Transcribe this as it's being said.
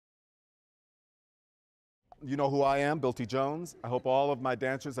You know who I am, Bill T. Jones. I hope all of my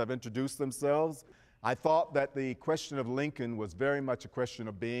dancers have introduced themselves. I thought that the question of Lincoln was very much a question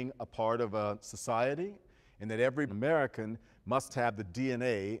of being a part of a society, and that every American must have the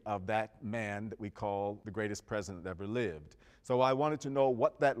DNA of that man that we call the greatest president that ever lived. So I wanted to know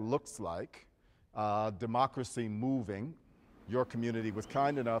what that looks like, democracy moving. Your community was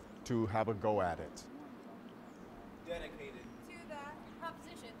kind enough to have a go at it. Dedicated to the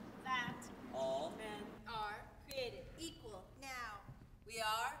proposition that all men are created equal. Now we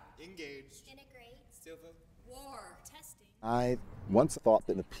are engaged, integrate, civil war, testing. I once thought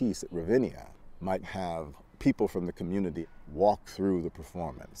that a piece at Ravinia might have people from the community walk through the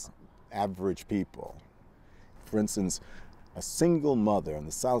performance, average people. For instance, a single mother on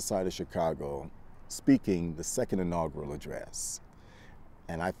the south side of Chicago speaking the second inaugural address.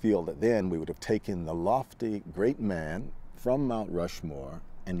 And I feel that then we would have taken the lofty great man from Mount Rushmore,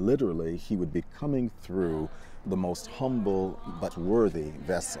 and literally he would be coming through the most humble but worthy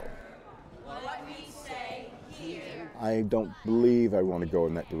vessel. What we say here. I don't believe I want to go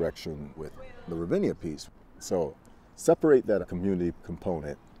in that direction with the Ravinia piece. So separate that community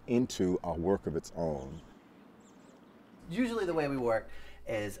component into a work of its own. Usually the way we work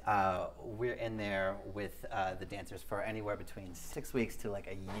is we're in there with the dancers for anywhere between 6 weeks to like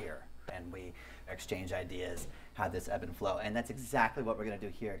a year. And we exchange ideas, have this ebb and flow. And that's exactly what we're going to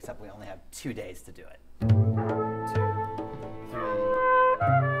do here, except we only have 2 days to do it. 2, 3.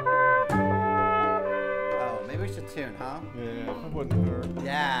 Oh, maybe we should tune, huh? Yeah, I wouldn't hurt.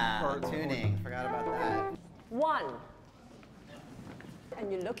 Yeah, tuning. Forgot about that. 1.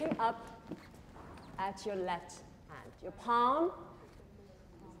 And you're looking up at your left hand. Your palm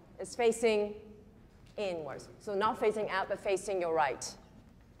is facing inwards. So not facing out, but facing your right.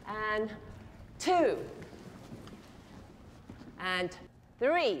 And 2. And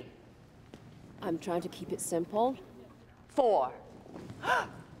 3. I'm trying to keep it simple, 4.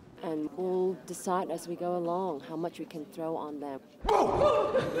 and we'll decide as we go along how much we can throw on them.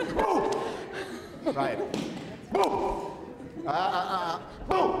 Right. Boom!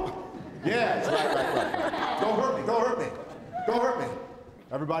 Boom! Yes, right. Don't hurt me, don't hurt me. Don't hurt me.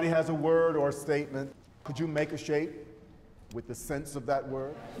 Everybody has a word or a statement. Could you make a shape with the sense of that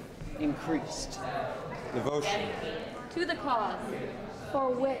word? increased. Devotion. To the cause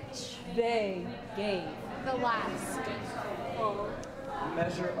for which they gave The last full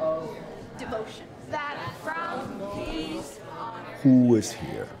Measure of devotion. That from his honor. Who is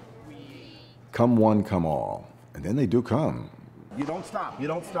here? Come one, come all. And then they do come. You don't stop, you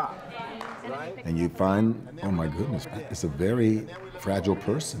don't stop. Right? And you find, oh my goodness, it's a very fragile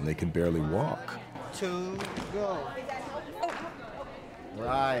person. They can barely walk. 2, go.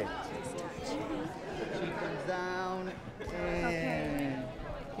 Right. She comes down and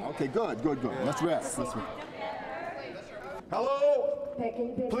Okay, good. Let's rest. Hello?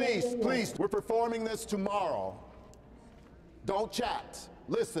 Please, we're performing this tomorrow. Don't chat.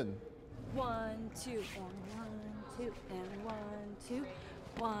 Listen. 1, 2, and 1, 2, and 1, 2,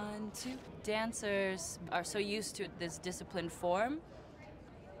 1, 2. Dancers are so used to this disciplined form.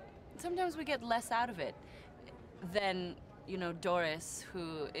 Sometimes we get less out of it than, you know, Doris,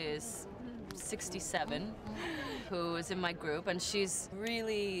 who is 67, who is in my group, and she's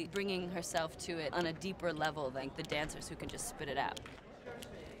really bringing herself to it on a deeper level than the dancers who can just spit it out.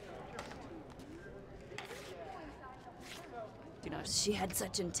 You know, she had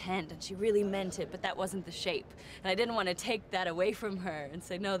such intent and she really meant it, but that wasn't the shape. And I didn't want to take that away from her and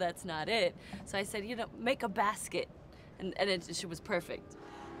say, no, that's not it. So I said, you know, make a basket. And she was perfect.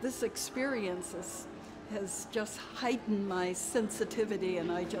 This experience has just heightened my sensitivity,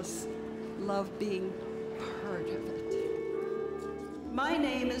 and I just love being part of it. My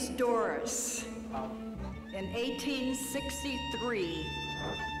name is Doris. In 1863,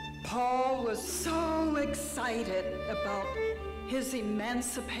 Paul was so excited about his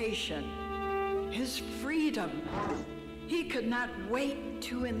emancipation, his freedom. He could not wait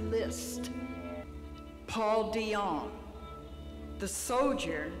to enlist. Paul Dion, the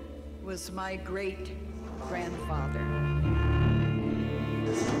soldier, was my great-grandfather.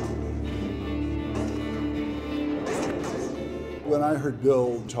 When I heard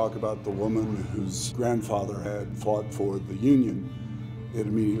Bill talk about the woman whose grandfather had fought for the Union, it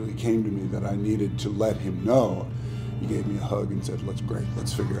immediately came to me that I needed to let him know. He gave me a hug and said, great,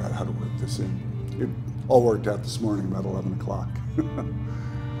 let's figure out how to work this in. It all worked out this morning about 11 o'clock.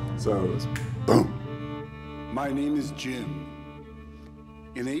 So it was boom. My name is Jim.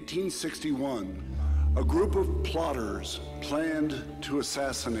 In 1861, a group of plotters planned to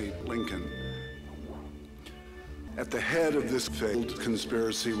assassinate Lincoln. At the head of this failed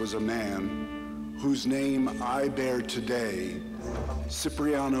conspiracy was a man whose name I bear today,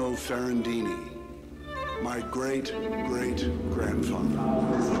 Cipriano Ferrandini, my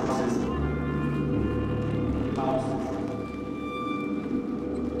great-great-grandfather.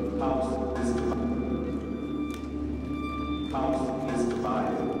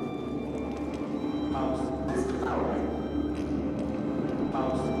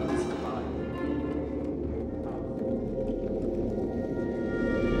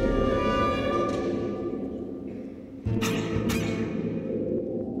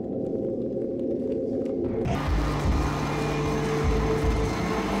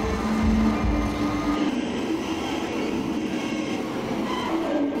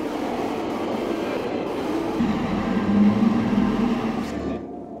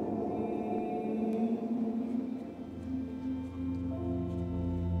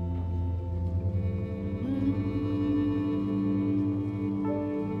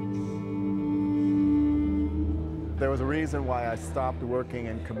 There was a reason why I stopped working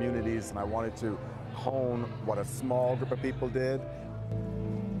in communities, and I wanted to hone what a small group of people did.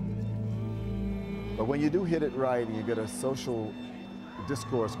 But when you do hit it right and you get a social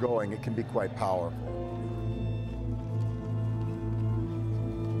discourse going, it can be quite powerful.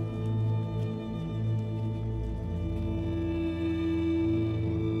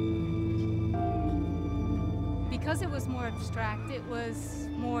 Because it was more abstract, it was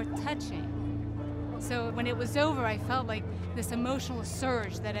more touching. So when it was over, I felt like this emotional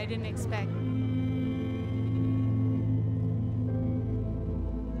surge that I didn't expect.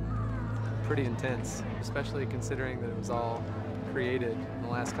 Pretty intense, especially considering that it was all created in the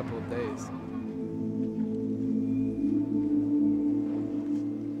last couple of days.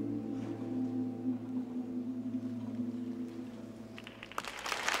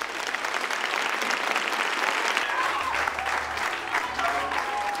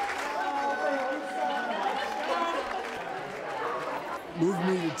 Moved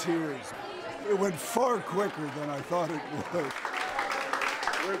me to tears. It went far quicker than I thought it would.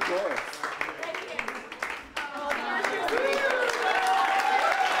 We're Doris.